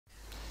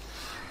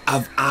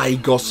have I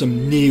got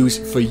some news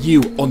for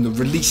you on the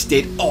release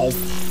date of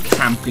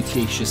Camp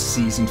Cretaceous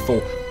Season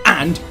 4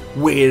 and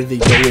where they're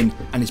going,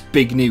 and it's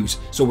big news,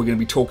 so we're going to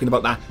be talking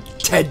about that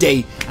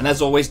today. And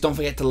as always, don't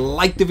forget to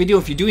like the video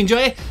if you do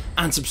enjoy it,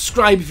 and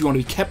subscribe if you want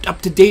to be kept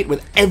up to date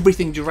with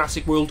everything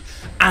Jurassic World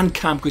and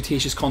Camp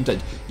Cretaceous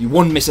content. You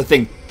won't miss a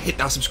thing. Hit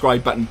that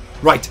subscribe button.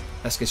 Right,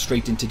 let's get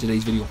straight into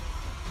today's video.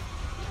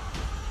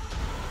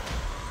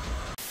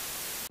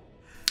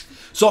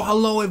 So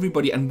hello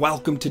everybody and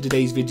welcome to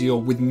today's video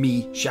with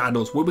me,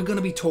 Shadows, where we're going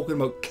to be talking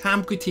about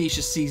Camp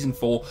Cretaceous Season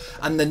 4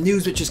 and the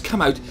news which has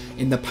come out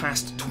in the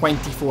past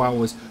 24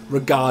 hours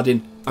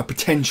regarding a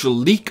potential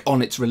leak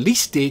on its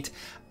release date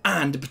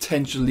and a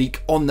potential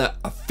leak on the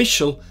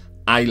official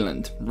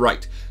island.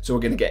 Right, so we're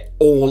going to get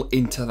all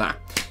into that.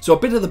 So a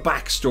bit of the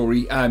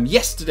backstory.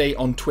 Yesterday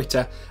on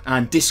Twitter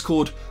and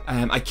Discord,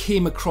 I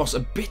came across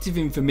a bit of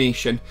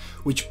information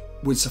which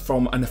was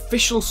from an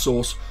official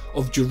source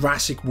of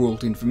Jurassic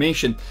World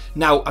information.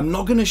 Now, I'm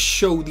not going to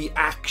show the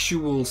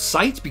actual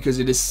site because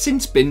it has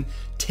since been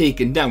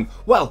taken down.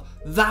 Well,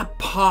 that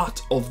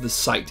part of the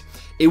site.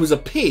 It was a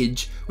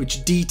page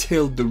which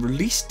detailed the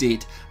release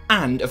date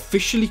and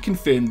officially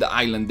confirmed the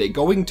island they're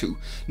going to.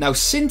 Now,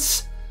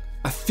 since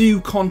a few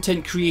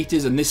content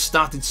creators and this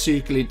started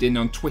circulating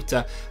on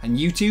Twitter and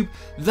YouTube,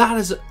 that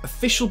as an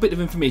official bit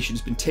of information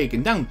has been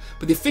taken down,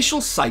 but the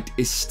official site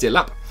is still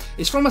up.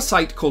 It's from a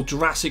site called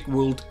Jurassic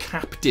World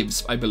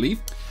Captives, I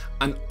believe,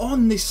 and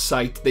on this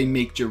site they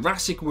make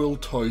Jurassic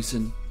World toys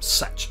and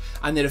such,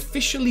 and they're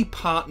officially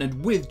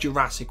partnered with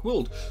Jurassic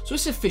World, so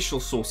it's an official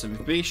source of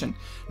information.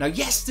 Now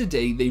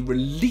yesterday they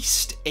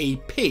released a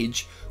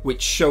page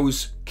which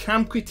shows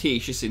Camp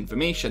Cretaceous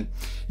information.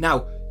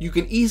 Now you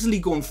can easily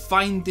go and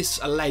find this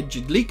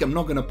alleged leak. I'm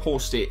not going to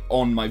post it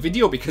on my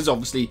video because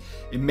obviously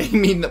it may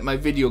mean that my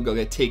video will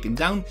get taken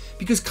down,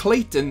 because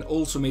Clayton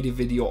also made a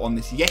video on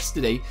this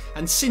yesterday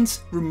and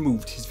since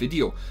removed his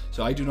video,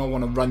 so I do not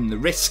want to run the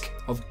risk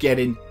of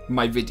getting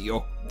my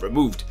video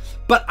removed.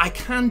 But I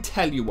can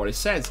tell you what it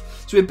says.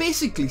 So it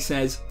basically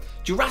says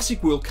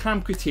Jurassic World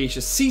Camp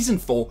Cretaceous Season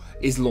 4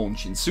 is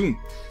launching soon.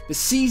 This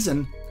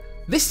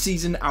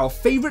season, our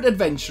favourite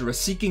adventurers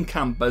seeking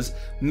campers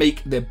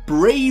make their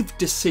brave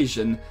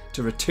decision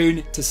to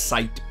return to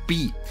Site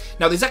B.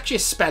 Now, there's actually a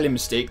spelling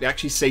mistake. They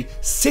actually say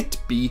Sit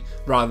B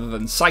rather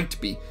than Site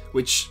B,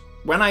 which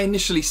when I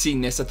initially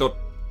seen this, I thought,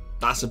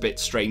 that's a bit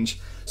strange.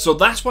 So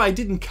that's why I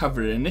didn't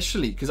cover it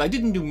initially, because I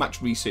didn't do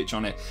much research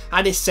on it. I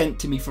had it sent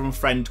to me from a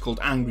friend called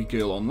Angry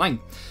Girl Online.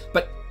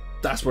 But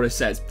that's what it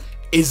says.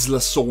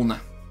 ISLA SORNA.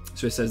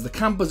 So it says the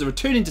campers are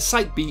returning to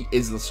Site B,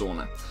 ISLA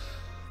SORNA.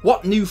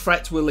 What new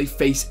threats will they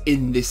face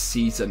in this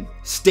season?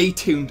 Stay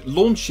tuned,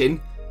 launching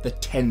the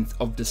 10th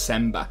of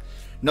December.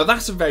 Now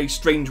that's a very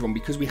strange one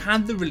because we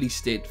had the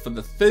release date for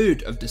the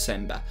 3rd of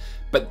December,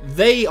 but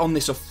they on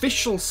this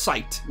official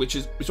site, which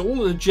is it's all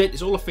legit,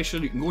 it's all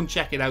official, you can go and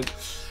check it out,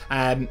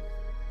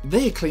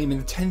 they're claiming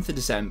the 10th of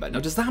December.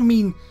 Now does that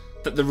mean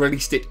that the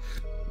release date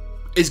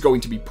is going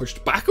to be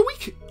pushed back a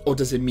week, or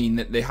does it mean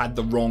that they had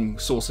the wrong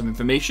source of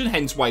information,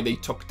 hence why they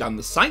took down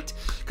the site?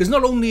 Because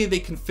not only are they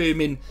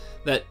confirming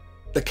that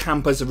the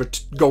campers are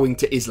going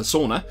to ISLA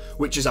SORNA,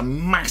 which is a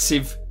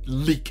massive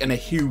leak and a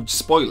huge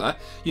spoiler.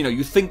 You know,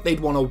 you think they'd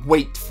want to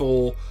wait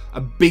for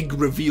a big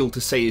reveal to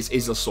say it's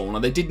ISLA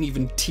SORNA. They didn't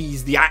even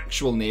tease the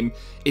actual name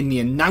in the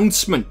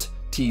announcement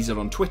teaser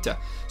on Twitter.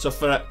 So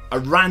for a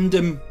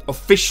random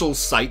official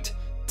site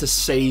to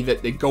say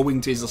that they're going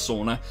to ISLA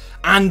SORNA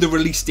and the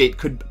release date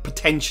could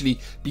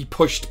potentially be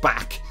pushed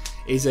back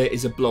is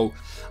a blow.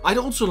 I'd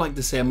also like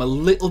to say I'm a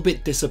little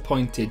bit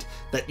disappointed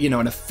that, you know,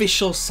 an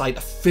official site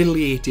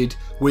affiliated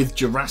with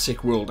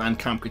Jurassic World and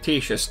Camp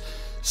Cretaceous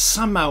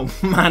somehow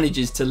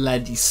manages to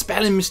let these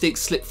spelling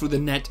mistakes slip through the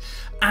net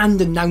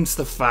and announce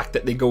the fact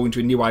that they're going to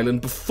a new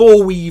island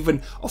before we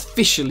even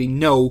officially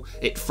know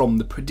it from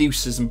the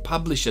producers and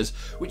publishers,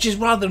 which is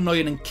rather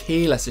annoying and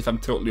careless, if I'm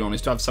totally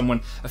honest, to have someone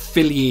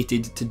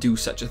affiliated to do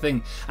such a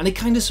thing. And it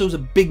kind of shows a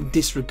big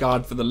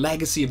disregard for the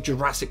legacy of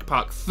Jurassic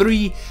Park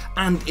 3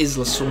 and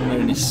ISLA SORNA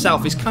in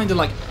itself. It's kind of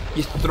like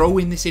you're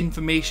throwing this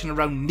information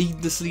around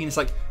needlessly, and it's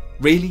like,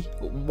 really?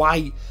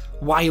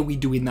 Why are we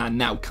doing that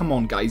now? Come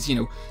on, guys, you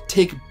know,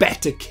 take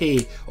better care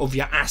of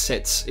your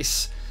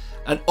assets.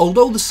 And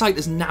although the site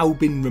has now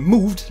been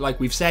removed, like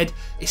we've said,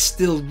 it's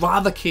still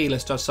rather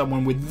careless to have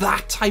someone with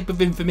that type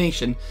of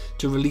information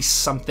to release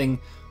something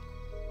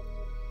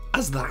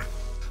as that.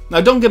 Now,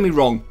 don't get me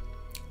wrong,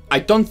 I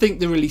don't think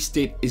the release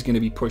date is going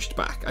to be pushed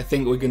back. I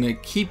think we're going to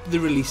keep the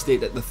release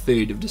date at the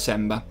 3rd of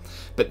December.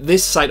 But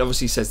this site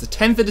obviously says the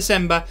 10th of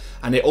December,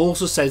 and it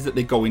also says that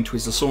they're going to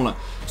ISLA SORNA.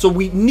 So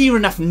we near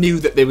enough knew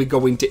that they were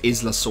going to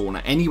ISLA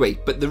SORNA anyway.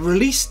 But the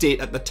release date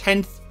at the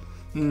 10th,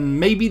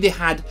 maybe they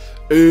had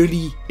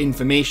early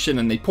information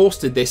and they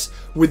posted this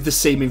with the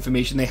same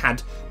information they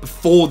had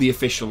before the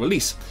official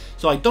release.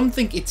 So I don't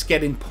think it's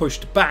getting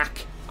pushed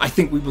back. I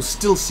think we will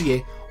still see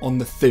it on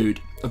the 3rd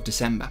of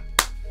December.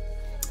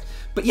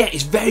 But yeah,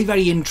 it's very,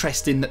 very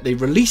interesting that they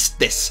released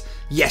this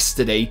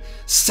yesterday,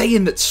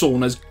 saying that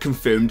Sorna's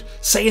confirmed,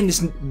 saying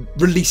this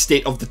release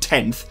date of the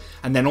 10th,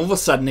 and then all of a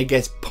sudden it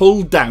gets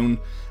pulled down,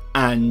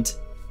 and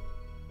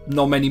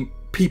not many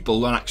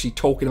people are actually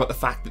talking about the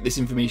fact that this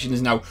information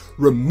is now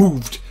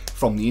removed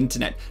from the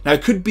internet. Now,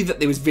 it could be that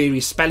there was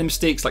various spelling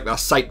mistakes, like that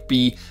site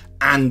B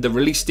and the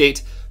release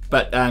date,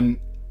 but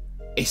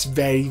it's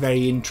very,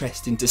 very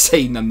interesting to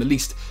say none the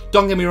least.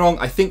 Don't get me wrong,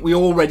 I think we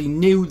already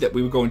knew that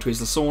we were going to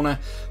ISLA SORNA,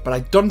 but I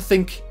don't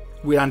think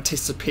we're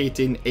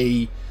anticipating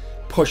a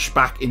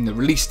pushback in the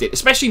release date,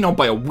 especially not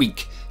by a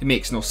week. It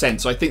makes no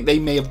sense. So I think they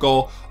may have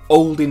got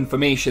old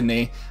information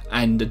there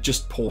and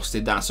just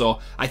posted that. So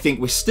I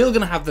think we're still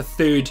going to have the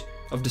 3rd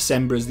of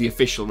December as the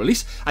official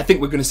release. I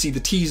think we're going to see the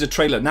teaser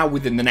trailer now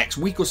within the next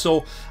week or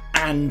so,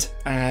 and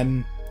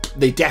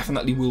they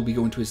definitely will be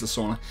going to ISLA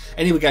SORNA.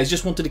 Anyway guys,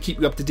 just wanted to keep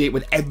you up to date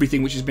with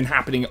everything which has been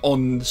happening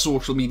on the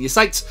social media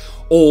sites,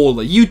 all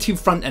the YouTube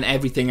front and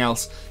everything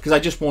else, because I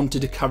just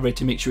wanted to cover it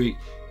to make sure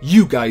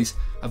you guys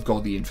have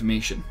got the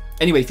information.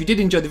 Anyway, if you did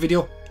enjoy the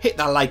video, hit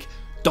that like,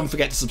 don't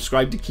forget to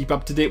subscribe to keep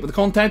up to date with the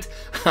content,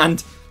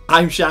 and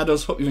I'm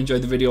Shadows, hope you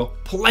enjoyed the video.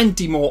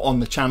 Plenty more on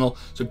the channel,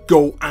 so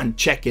go and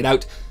check it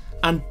out,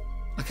 and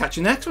I'll catch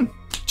you in the next one.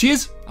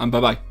 Cheers, and bye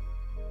bye.